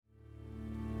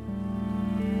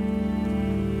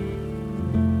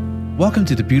Welcome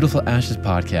to the Beautiful Ashes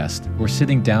podcast. We're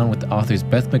sitting down with the authors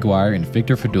Beth McGuire and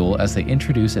Victor Fadul as they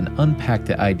introduce and unpack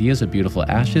the ideas of beautiful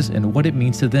ashes and what it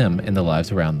means to them and the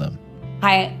lives around them.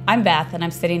 Hi, I'm Beth, and I'm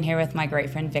sitting here with my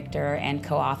great friend Victor and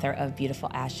co-author of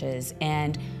Beautiful Ashes.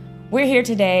 And we're here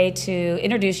today to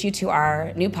introduce you to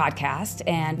our new podcast,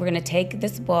 and we're going to take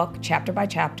this book chapter by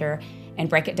chapter and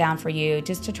break it down for you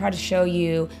just to try to show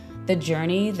you the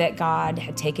journey that God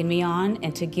had taken me on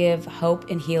and to give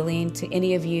hope and healing to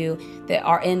any of you that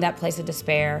are in that place of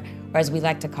despair, or as we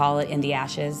like to call it, in the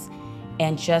ashes,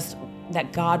 and just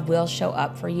that God will show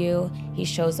up for you. He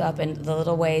shows up in the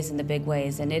little ways and the big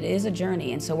ways, and it is a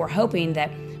journey. And so we're hoping that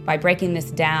by breaking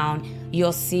this down,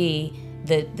 you'll see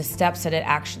the steps that it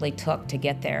actually took to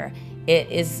get there.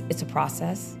 It's a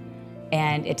process,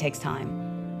 and it takes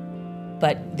time.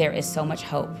 But there is so much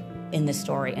hope in this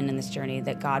story and in this journey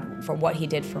that God, for what He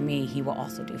did for me, He will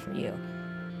also do for you.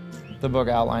 The book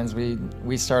outlines,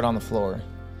 we start on the floor,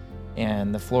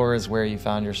 and the floor is where you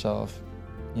found yourself,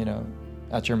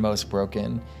 at your most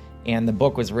broken. And the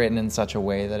book was written in such a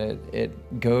way that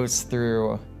it goes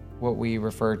through what we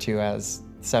refer to as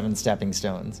 7 stepping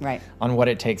stones, right, on what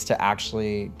it takes to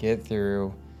actually get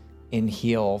through and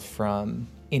heal from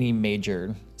any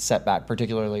major setback.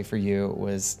 Particularly for you, it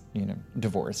was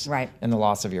divorce, right, and the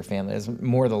loss of your family. It's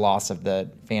more the loss of the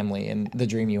family and the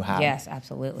dream you had. Yes,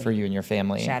 absolutely. For you and your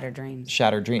family. Shattered dreams.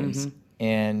 Mm-hmm.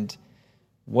 And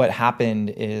what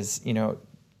happened is,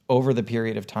 over the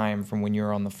period of time from when you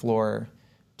were on the floor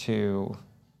to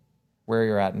where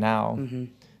you're at now, mm-hmm.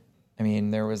 I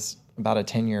mean, there was about a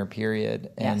 10-year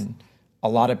period. And yes. A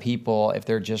lot of people, if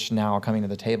they're just now coming to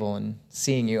the table and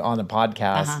seeing you on the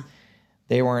podcast,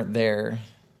 they weren't there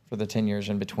for the 10 years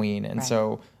in between. And right.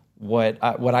 So what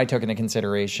I took into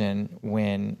consideration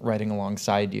when writing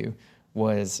alongside you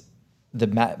was the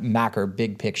macro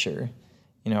big picture.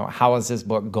 How is this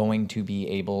book going to be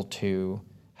able to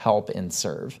help and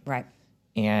serve? Right.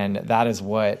 And that is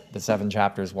what the 7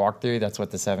 chapters walk through. That's what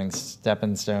the 7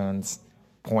 stepping stones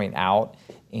point out.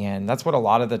 And that's what a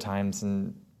lot of the times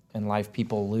in life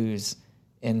people lose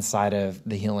inside of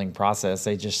the healing process.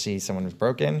 They just see someone who's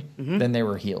broken, mm-hmm. then they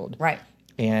were healed. Right.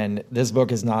 And this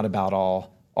book is not about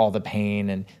all the pain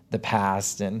and the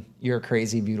past and your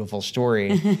crazy, beautiful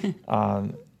story.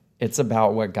 It's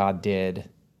about what God did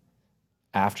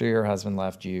after your husband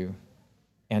left you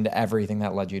and everything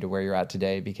that led you to where you're at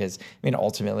today. Because,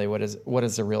 ultimately, what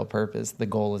is the real purpose? The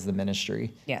goal is the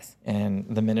ministry. Yes. And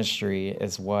the ministry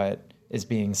is what is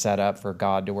being set up for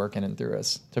God to work in and through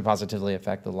us to positively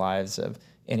affect the lives of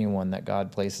anyone that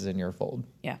God places in your fold.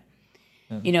 Yeah.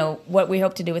 What we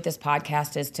hope to do with this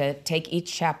podcast is to take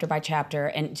each chapter by chapter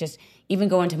and just even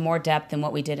go into more depth than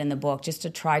what we did in the book, just to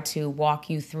try to walk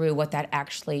you through what that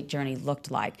actually journey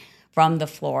looked like from the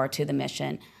floor to the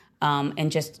mission, and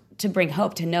just to bring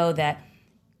hope, to know that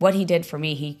what He did for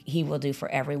me, he will do for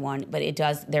everyone. But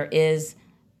there is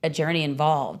a journey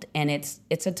involved, and it's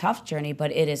a tough journey,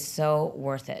 but it is so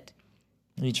worth it.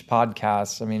 Each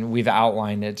podcast, we've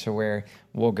outlined it to where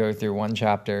we'll go through one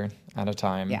chapter at a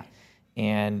time. Yeah.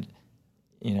 And,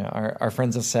 our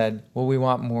friends have said, well, we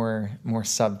want more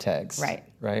subtext.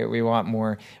 Right. We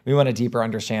want a deeper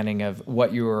understanding of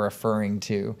what you were referring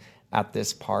to at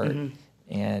this part. Mm-hmm.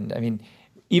 And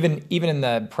even in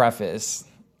the preface,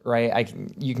 right,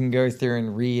 you can go through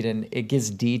and read, and it gives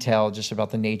detail just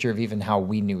about the nature of even how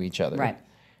we knew each other. Right.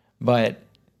 But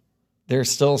there's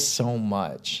still so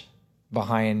much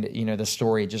behind, the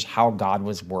story, just how God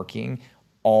was working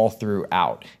all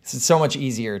throughout. It's so much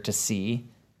easier to see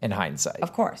in hindsight.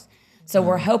 Of course. So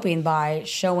we're hoping by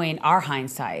showing our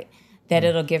hindsight that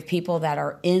it'll give people that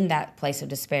are in that place of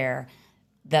despair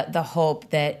the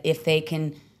hope that if they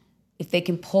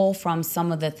can pull from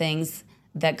some of the things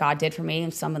that God did for me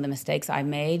and some of the mistakes I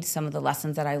made, some of the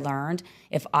lessons that I learned,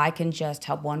 if I can just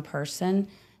help one person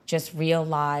just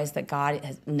realize that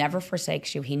God never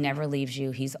forsakes you, He never leaves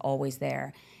you, He's always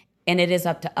there. And it is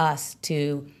up to us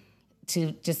to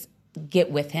just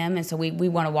get with Him. And so we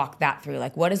want to walk that through.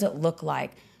 Like, what does it look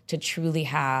like to truly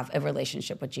have a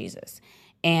relationship with Jesus?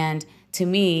 And to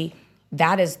me,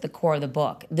 that is the core of the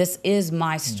book. This is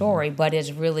my story, mm-hmm. but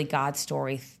it's really God's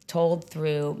story told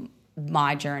through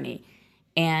my journey.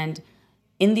 And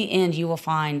in the end, you will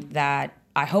find that,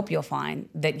 I hope you'll find,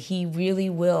 that He really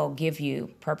will give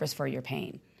you purpose for your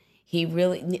pain.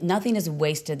 Nothing is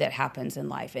wasted that happens in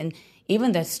life. And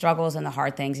even the struggles and the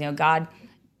hard things, God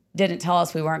didn't tell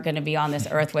us we weren't going to be on this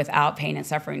earth without pain and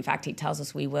suffering. In fact, He tells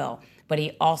us we will. But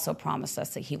He also promised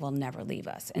us that He will never leave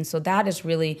us. And so that is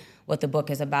really what the book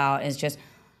is about, is just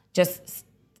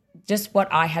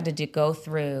what I had to go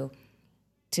through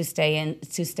to stay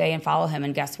and follow him.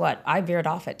 And guess what? I veered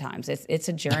off at times. It's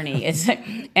a journey.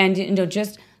 And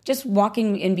just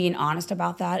walking and being honest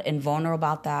about that and vulnerable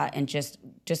about that, and just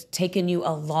taking you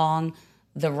along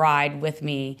the ride with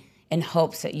me in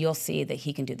hopes that you'll see that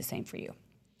he can do the same for you.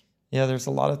 Yeah, there's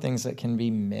a lot of things that can be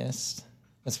missed,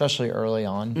 especially early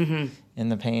on in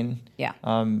the pain. Yeah.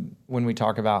 When we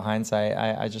talk about hindsight,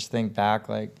 I just think back,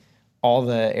 like, all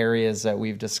the areas that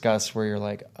we've discussed where you're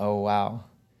like, oh, wow,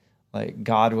 like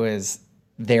God was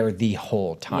there the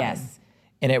whole time. Yes.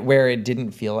 And where it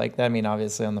didn't feel like that. I mean,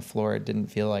 obviously on the floor, it didn't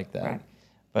feel like that. Right.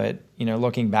 But,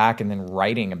 looking back and then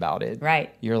writing about it,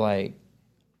 right, you're like,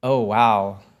 oh,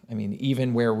 wow. I mean,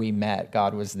 even where we met,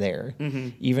 God was there.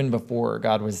 Even before,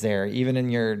 God was there. Even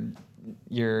in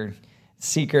your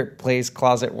secret place,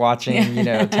 closet watching,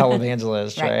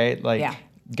 televangelist, right? Like,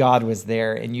 God was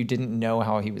there, and you didn't know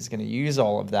how he was going to use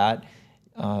all of that.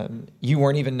 You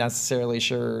weren't even necessarily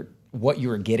sure what you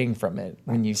were getting from it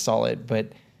when you saw it.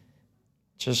 But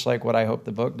just like what I hope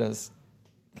the book does,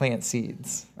 plant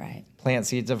seeds. Right. Plant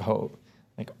seeds of hope,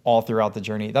 like, all throughout the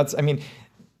journey.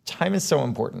 Time is so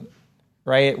important,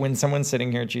 right? When someone's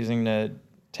sitting here choosing to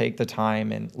take the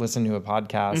time and listen to a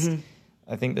podcast,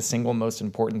 I think the single most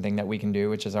important thing that we can do,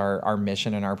 which is our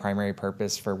mission and our primary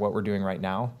purpose for what we're doing right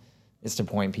now, is to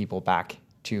point people back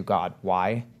to God.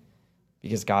 Why?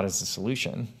 Because God is the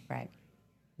solution. Right.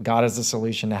 God is the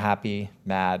solution to happy,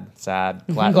 mad, sad,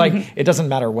 glad. Like, it doesn't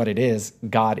matter what it is.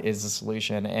 God is the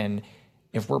solution. And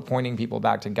if we're pointing people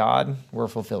back to God, we're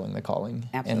fulfilling the calling.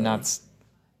 Absolutely. And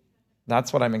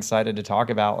that's what I'm excited to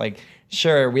talk about. Like,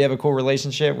 sure, we have a cool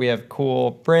relationship. We have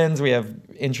cool friends. We have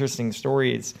interesting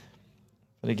stories.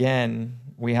 But again,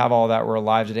 we have all that. We're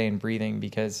alive today and breathing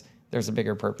because there's a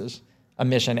bigger purpose, a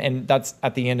mission. And that's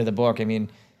at the end of the book. I mean,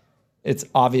 it's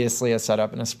obviously a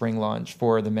setup and a spring launch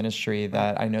for the ministry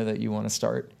that I know that you want to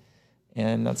start.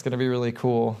 And that's going to be really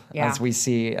cool as we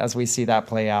see that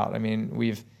play out. I mean,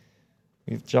 we've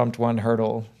jumped one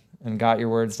hurdle and got your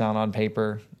words down on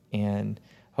paper and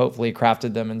hopefully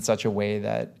crafted them in such a way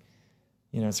that,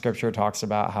 scripture talks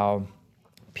about how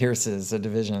pierces a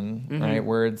division, right?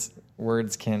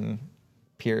 Words can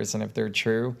pierce, and if they're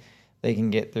true, they can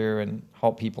get through and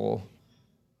help people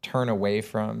turn away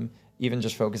from even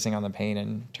just focusing on the pain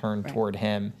and turn toward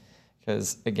him.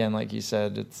 Because again, like you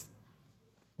said,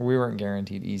 we weren't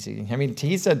guaranteed easy. I mean,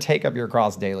 he said, take up your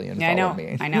cross daily and follow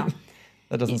me. I know.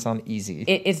 That doesn't sound easy.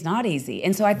 It's not easy.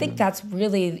 And so I think that's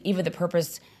really even the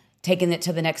purpose, taking it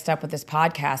to the next step with this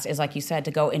podcast, is, like you said,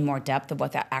 to go in more depth of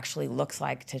what that actually looks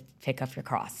like to pick up your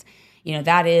cross.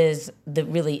 That is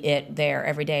really it there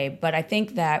every day. But I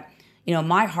think that,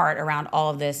 my heart around all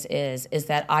of this is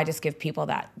that I just give people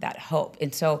that hope.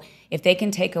 And so if they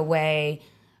can take away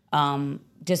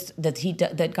just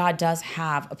that God does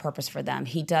have a purpose for them,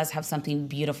 he does have something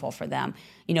beautiful for them.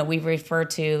 We refer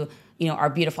to, our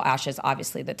beautiful ashes,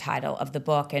 obviously the title of the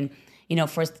book. And,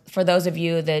 for those of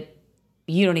you that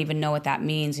you don't even know what that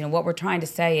means, what we're trying to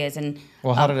say is, and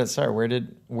well, how did it start? Where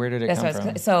did it come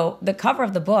from? So the cover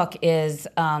of the book has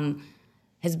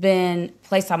been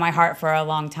placed on my heart for a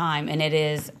long time, and it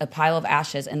is a pile of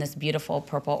ashes and this beautiful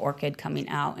purple orchid coming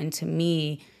out. And to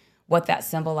me, what that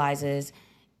symbolizes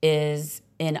is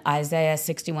in Isaiah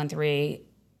 61:3,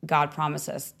 God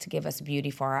promises to give us beauty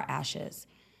for our ashes.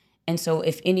 And so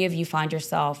if any of you find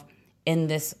yourself in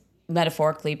this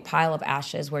metaphorically pile of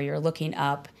ashes where you're looking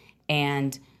up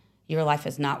and your life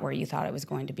is not where you thought it was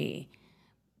going to be,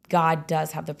 God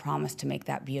does have the promise to make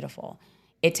that beautiful.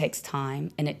 It takes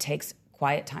time, and it takes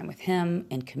quiet time with him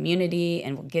and community,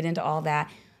 and we'll get into all that,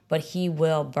 but he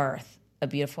will birth a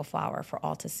beautiful flower for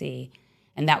all to see.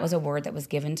 And that was a word that was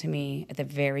given to me at the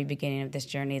very beginning of this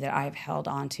journey that I have held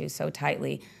on to so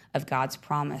tightly, of God's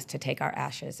promise to take our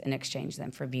ashes and exchange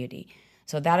them for beauty.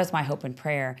 So that is my hope and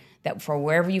prayer, that for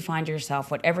wherever you find yourself,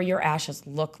 whatever your ashes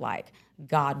look like,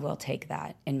 God will take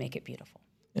that and make it beautiful.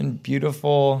 And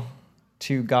beautiful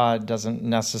to God doesn't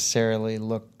necessarily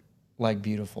look like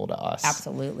beautiful to us.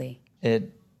 Absolutely.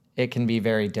 It can be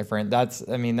very different. That's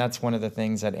one of the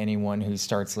things that anyone who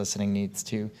starts listening needs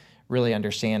to really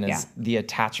understand is the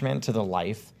attachment to the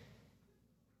life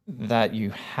that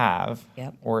you have,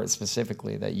 or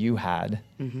specifically that you had.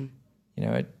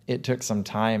 It took some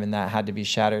time, and that had to be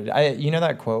shattered.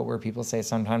 That quote where people say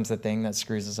sometimes the thing that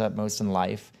screws us up most in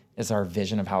life is our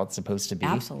vision of how it's supposed to be.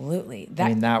 Absolutely.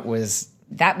 That was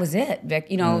it, Vic.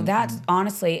 That's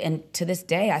honestly, and to this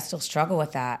day, I still struggle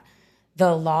with that.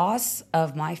 The loss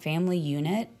of my family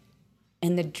unit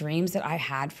and the dreams that I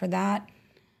had for that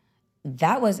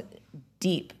was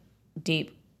deep,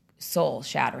 deep soul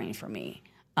shattering for me.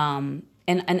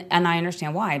 And I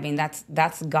understand why. I mean,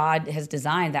 that's God has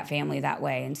designed that family that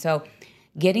way. And so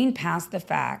getting past the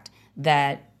fact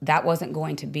that wasn't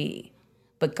going to be,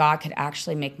 but God could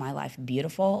actually make my life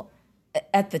beautiful.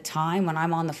 At the time when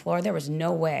I'm on the floor, there was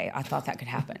no way I thought that could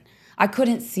happen. I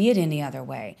couldn't see it any other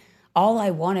way. All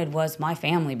I wanted was my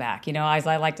family back. You know, as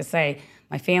I like to say,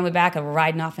 my family back and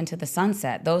riding off into the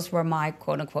sunset. Those were my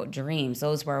quote unquote dreams.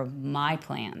 Those were my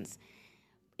plans.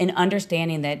 And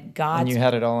understanding that God... And you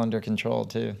had it all under control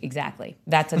too. Exactly.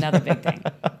 That's another big thing.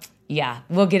 Yeah,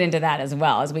 we'll get into that as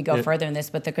well as we go further in this,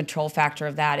 but the control factor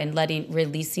of that and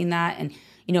releasing that. And,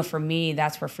 you know, for me,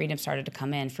 that's where freedom started to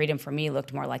come in. Freedom for me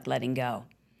looked more like letting go,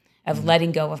 of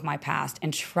letting go of my past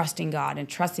and trusting God and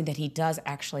trusting that he does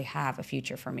actually have a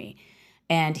future for me.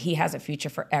 And he has a future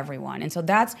for everyone. And so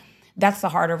that's the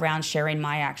heart around sharing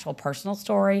my actual personal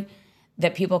story,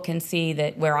 that people can see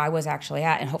that where I was actually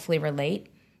at and hopefully relate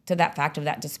to that fact of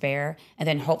that despair, and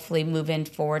then hopefully moving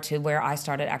forward to where I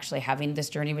started actually having this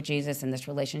journey with Jesus and this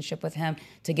relationship with him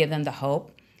to give them the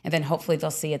hope. And then hopefully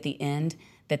they'll see at the end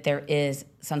that there is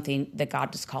something that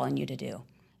God is calling you to do.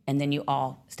 And then you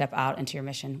all step out into your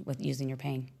mission with using your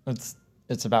pain.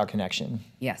 It's about connection.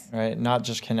 Yes. Right? Not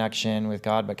just connection with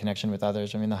God, but connection with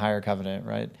others. I mean, the higher covenant,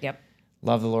 right? Yep.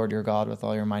 Love the Lord your God with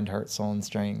all your mind, heart, soul, and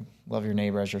strength. Love your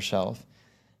neighbor as yourself.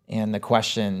 And the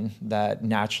question that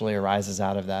naturally arises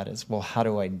out of that is, well, how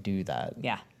do I do that?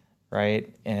 Yeah.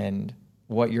 Right? And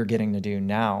what you're getting to do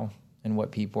now and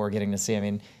what people are getting to see. I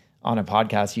mean, on a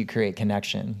podcast, you create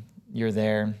connection. You're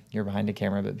there, you're behind a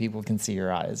camera, but people can see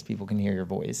your eyes. People can hear your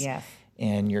voice. Yes.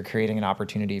 And you're creating an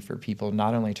opportunity for people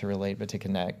not only to relate, but to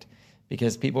connect.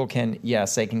 Because people can,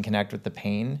 yes, they can connect with the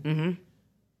pain. Mm-hmm.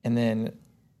 And then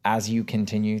as you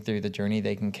continue through the journey,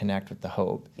 they can connect with the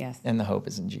hope. Yes. And the hope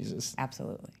is in Jesus.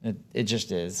 Absolutely. It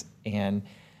just is. And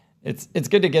it's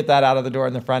good to get that out of the door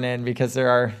in the front end, because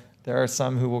there are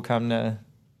some who will come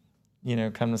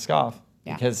to scoff.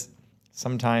 Yeah. Because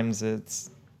sometimes it's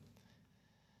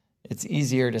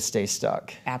easier to stay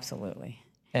stuck. Absolutely.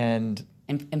 And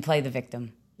play the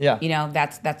victim. Yeah. You know,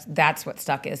 that's what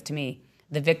stuck is to me.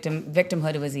 The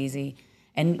victimhood was easy.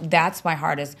 And that's my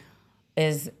heart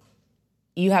is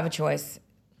you have a choice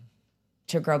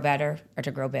to grow better or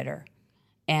to grow bitter.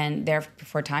 And there,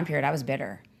 for a time period, I was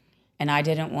bitter. And I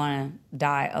didn't want to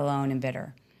die alone and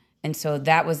bitter. And so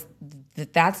that's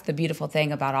the beautiful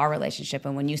thing about our relationship.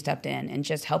 And when you stepped in and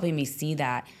just helping me see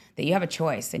that you have a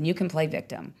choice and you can play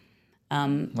victim.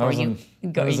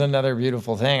 That was another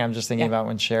beautiful thing. I'm just thinking about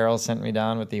when Cheryl sent me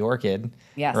down with the orchid,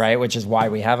 yes. right? Which is why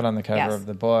we have it on the cover yes. of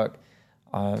the book.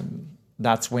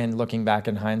 That's when, looking back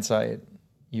in hindsight,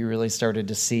 you really started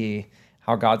to see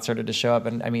how God started to show up.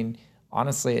 And I mean,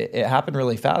 honestly, it happened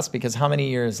really fast, because how many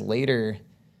years later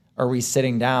are we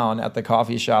sitting down at the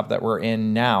coffee shop that we're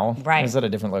in now? Right. It was at a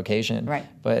different location. Right.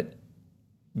 But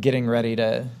getting ready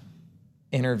to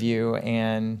interview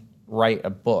and write a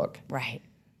book. Right.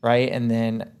 Right. And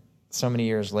then so many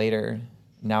years later,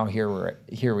 now here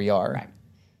we are. Right.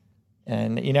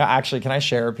 And, you know, actually, can I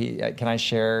share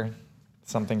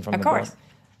something from the book? Of course.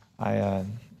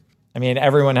 I mean,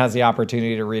 everyone has the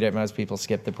opportunity to read it. Most people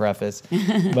skip the preface,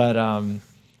 but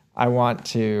I want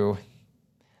to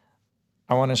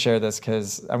share this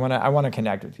because I want to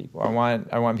connect with people. I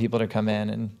want people to come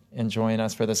in and join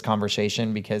us for this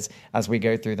conversation, because as we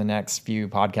go through the next few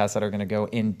podcasts that are going to go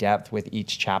in depth with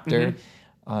each chapter,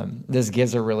 this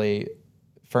gives a really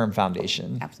firm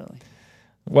foundation. Absolutely.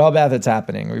 Well, Beth, it's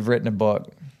happening. We've written a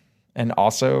book. And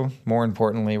also, more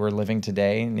importantly, we're living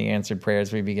today in the answered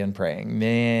prayers we began praying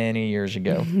many years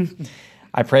ago.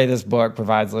 I pray this book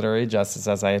provides literary justice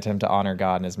as I attempt to honor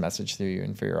God and his message through you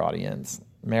and for your audience.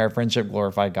 May our friendship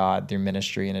glorify God through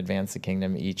ministry and advance the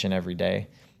kingdom each and every day.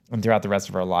 And throughout the rest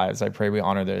of our lives, I pray we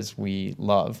honor those we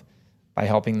love by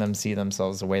helping them see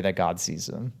themselves the way that God sees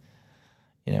them.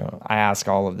 You know, I ask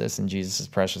all of this in Jesus'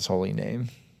 precious holy name.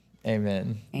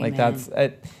 Amen. Like that's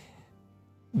it.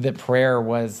 The prayer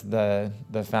was the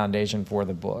foundation for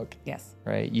the book. Yes.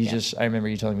 Right. I remember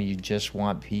you telling me you just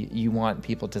want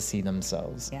people to see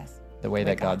themselves. Yes. The way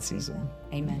that God sees them.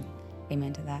 Amen.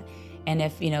 Amen to that. And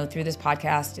if, through this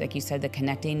podcast, like you said, the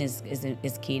connecting is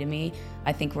key to me.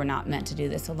 I think we're not meant to do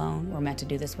this alone. We're meant to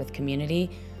do this with community.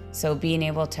 So being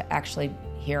able to actually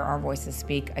hear our voices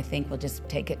speak, I think will just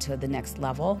take it to the next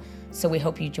level. So we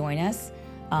hope you join us.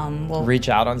 We'll reach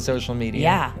out on social media.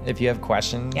 Yeah. If you have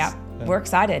questions. Yeah. We're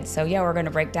excited. So we're going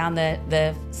to break down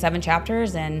the 7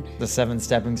 chapters and the 7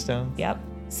 stepping stones. Yep.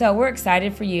 So we're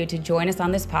excited for you to join us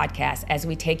on this podcast as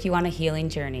we take you on a healing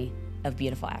journey of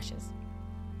beautiful ashes.